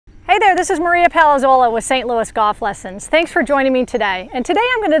Hey there, this is Maria Palazzola with St. Louis Golf Lessons. Thanks for joining me today. And today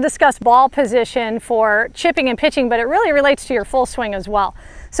I'm going to discuss ball position for chipping and pitching, but it really relates to your full swing as well.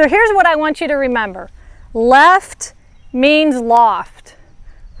 So here's what I want you to remember. Left means loft.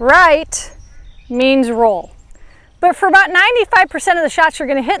 Right means roll. But for about 95% of the shots you're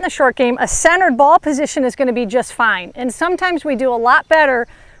going to hit in the short game, a centered ball position is going to be just fine. And sometimes we do a lot better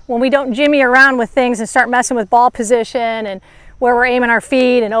when we don't jimmy around with things and start messing with ball position and where we're aiming our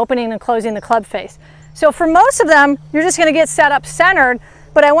feet and opening and closing the club face. So for most of them, you're just going to get set up centered,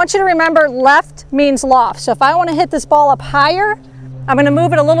 but I want you to remember left means loft. So if I want to hit this ball up higher, I'm going to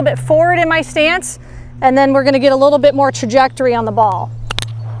move it a little bit forward in my stance, and then we're going to get a little bit more trajectory on the ball.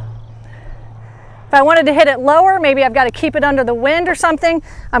 If I wanted to hit it lower, maybe I've got to keep it under the wind or something,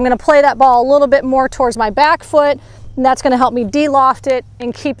 I'm going to play that ball a little bit more towards my back foot, and that's going to help me de-loft it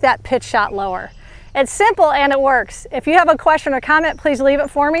and keep that pitch shot lower. It's simple and it works. If you have a question or comment, please leave it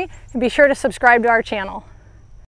for me, and be sure to subscribe to our channel.